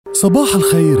صباح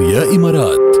الخير يا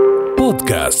إمارات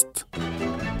بودكاست.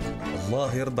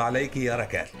 الله يرضى عليك يا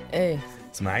ركال. ايه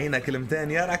اسمعينا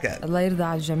كلمتين يا ركال. الله يرضى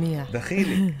على الجميع.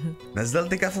 دخيلي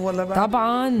نزلتي كفو ولا بعد؟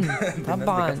 طبعا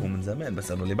طبعا كفو من زمان،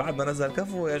 بس انه اللي بعد ما نزل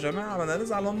كفو يا جماعه بدنا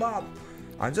نزعل من بعض،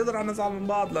 عن جد رح نزعل من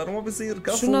بعض لانه ما بيصير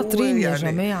كفو. شو ناطرين يعني يا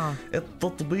جماعه؟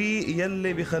 التطبيق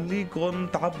يلي بيخليكم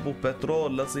تعبوا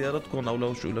بترول لسيارتكم او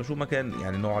لو شو ما كان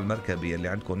يعني نوع المركبه يلي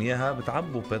عندكم اياها،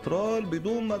 بتعبوا بترول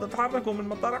بدون ما تتحركوا من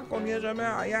مطارحكم يا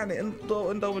جماعه. يعني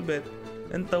انت بالبيت،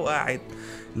 انت وقاعد،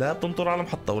 لا بتنطر على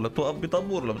محطة ولا بتوقف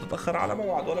بطابور ولا بتتأخر على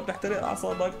موعد ولا بتحترق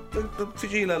أعصابك،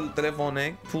 بتجي للتليفون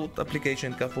هيك تفوت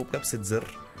ابليكيشن كفو بكبسة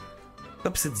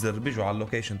زر بيجوا على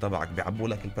اللوكيشن تبعك بيعبوا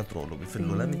لك البترول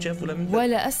وبيفلوا لا من شاف ولا من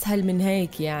ولا أسهل من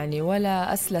هيك يعني،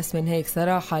 ولا أسلس من هيك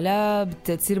صراحة. لا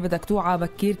بتصير بدك توعى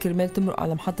بكير كرمال تمرق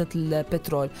على محطة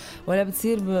البترول، ولا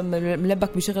بتصير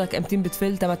ملبك بشغلك أمتين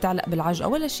بتفل تما تعلق بالعجقة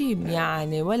ولا شيء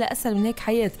يعني، ولا أسهل من هيك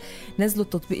حياة. نزلوا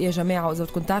التطبيق يا جماعة، وإذا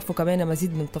بدكم تعرفوا كمان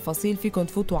مزيد من التفاصيل فيكم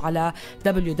تفوتوا على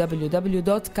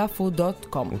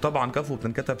www.kafu.com. وطبعا كفو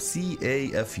بتنكتب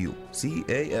CAFU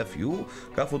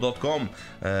kafu.com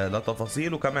لتفاصيل.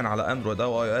 وكمان على اندرويد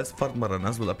او اي اس فرد مره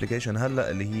نزلوا الابلكيشن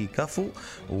هلا اللي هي كفو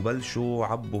وبلشوا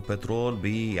عبوا بترول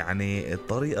يعني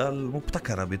الطريقه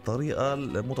المبتكره، بالطريقه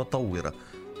المتطوره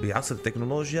بعصر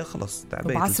التكنولوجيا. خلص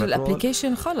تعبيت بعصر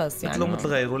الابلكيشن خلص يعني مثل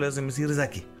غيره لازم يصير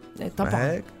ذكي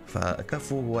طبعا.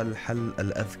 فكفو هو الحل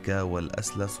الأذكى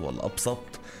والأسلس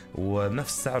والأبسط،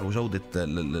 ونفس سعر وجودة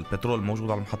البترول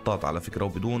الموجود على المحطات على فكرة،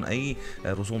 وبدون أي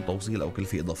رسوم توصيل أو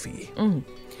كلفة إضافية.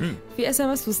 في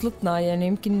SMS وصلتنا يعني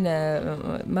يمكن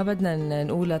ما بدنا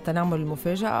نقولها تنعمل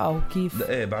المفاجأة أو كيف؟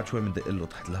 ايه بعد شوي بندق له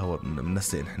تحت الهواء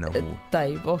بننسق نحن وهو.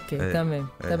 طيب اوكي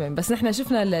تمام بس نحن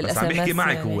شفنا بس عم يحكي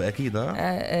معك يعني. هو أكيد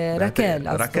ركال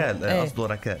قصده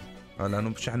ركال لأنه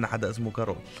مش عندنا حدا اسمه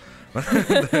كارول.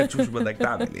 شو بدك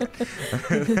تعمل يعني؟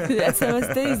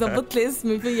 SMS تاني زبط لي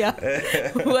اسمي فيها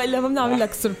وإلا ما بنعمل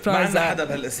لك سربرايز. ما عندنا حدا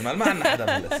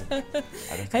بهالاسم.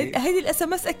 هيدي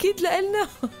الSMS أكيد لإلنا.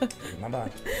 ما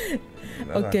بعرف.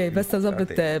 اوكي بس زبط،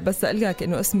 بس اقول لك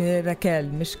انه اسمي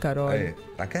ركال مش كارول. ايه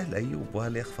ركال ايوب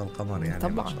وهل يخفى القمر يعني.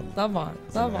 طبعا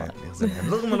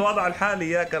رغم الوضع الحالي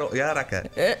يا ركال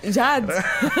جاد.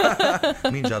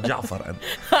 مين جاد؟ جعفر انت.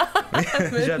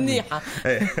 منيحه.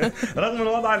 رغم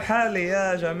الوضع الحالي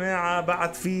يا جماعه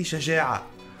بعد في شجاعه،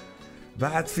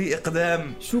 بعد في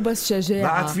إقدام، شو بس شجاعة،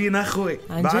 بعد في نخوة،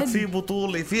 بعد في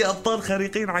بطولة، في أبطال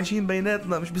خارقين عايشين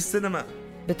بيناتنا مش بالسينما.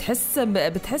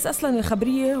 بتحس أصلا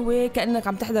الخبرية هو كأنك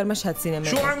عم تحضر مشهد سينما.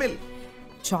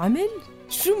 شو عمل؟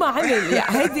 شو ما عمل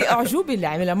يعني هيدي أعجوبة اللي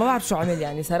عملها، ما بعرف شو عمل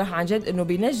يعني صراحة عن جد. إنه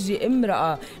بينجي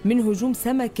امرأة من هجوم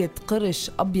سمكة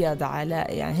قرش أبيض على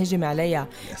يعني هجم عليها،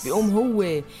 بيقوم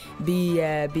هو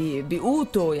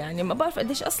بيقوته يعني. ما بعرف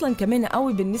قديش أصلا كمان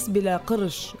قوي بالنسبة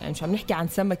لقرش يعني، مش عم نحكي عن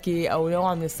سمكة أو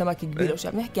نوع من السمكة كبيرة، مش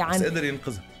عم نحكي عن بس قدر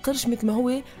ينقذها قرش مثل ما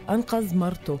هو أنقذ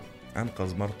مرته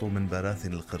من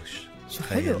براثن القرش. شو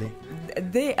حلو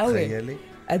قديه قوي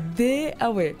قديه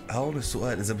قوي. هون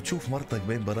السؤال، إذا بتشوف مرتك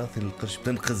بين براثن القرش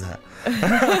بتنقذها؟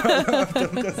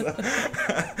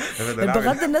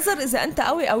 بغض النظر إذا أنت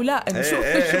قوي أو لا،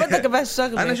 شو بدك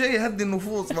بهالشغلة؟ أنا جاي هدي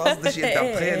النفوس، ما قصدي شيء. أنت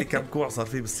عم تخيلي كم كوع صار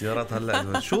فيه بالسيارات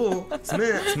هلا. شو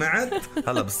سمعت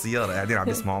هلا بالسيارة قاعدين عم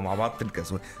يسمعوا مع بعض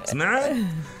تنكسوا. سمعت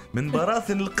من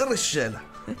براثن القرش شالها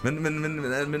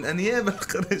من أنياب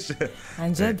القرش.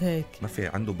 عن جد هيك ما في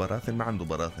عنده براثن، ما عنده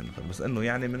براثن، بس إنه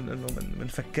يعني من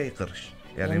فكي قرش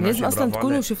يعني لازم اصلا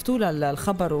تكونوا شفتوا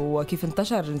الخبر وكيف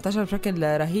انتشر بشكل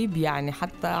رهيب يعني.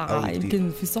 حتى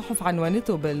يمكن في صحف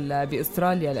عنوانته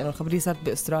باستراليا، لانه الخبريه صارت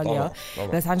باستراليا. طبعا.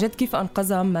 بس عن جد كيف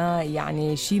انقذها، ما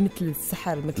يعني شيء مثل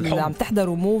السحر، مثل اللي عم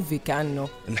تحضروا موفي. كانه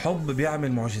الحب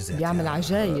بيعمل معجزات، بيعمل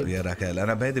عجائب يا ركال.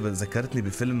 انا بهدي ذكرتني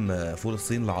بفيلم فول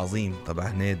الصين العظيم تبع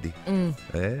هنيدي.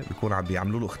 ايه بيكون عم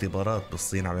بيعملوا له اختبارات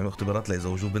بالصين، عم يعملوا اختبارات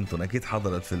ليزوجوا بنتهم. اكيد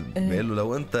حضر الفيلم. بيقول له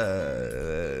لو انت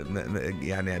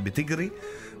يعني بتجري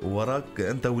ووراك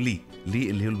انت لي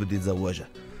اللي هو اللي بدي يتزوجها،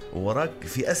 ووراك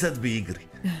في اسد بيجري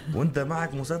وانت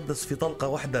معك مسدس في طلقه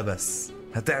واحده بس،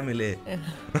 هتعمل ايه؟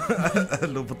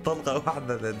 قال له بالطلقه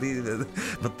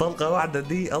واحده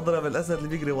دي اضرب الاسد اللي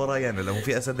بيجري وراي. يعني لو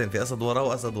في اسدين، في اسد وراه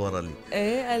واسد ورا لي.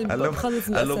 ايه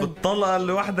قال له بالطلقه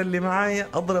اللي واحده اللي معايا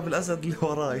اضرب الاسد اللي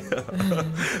وراي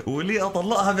ولي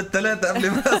اطلقها بالثلاثه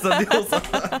قبل ما الاسد يوصل.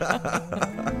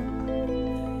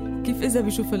 كيف إذا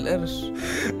بيشوف القرش؟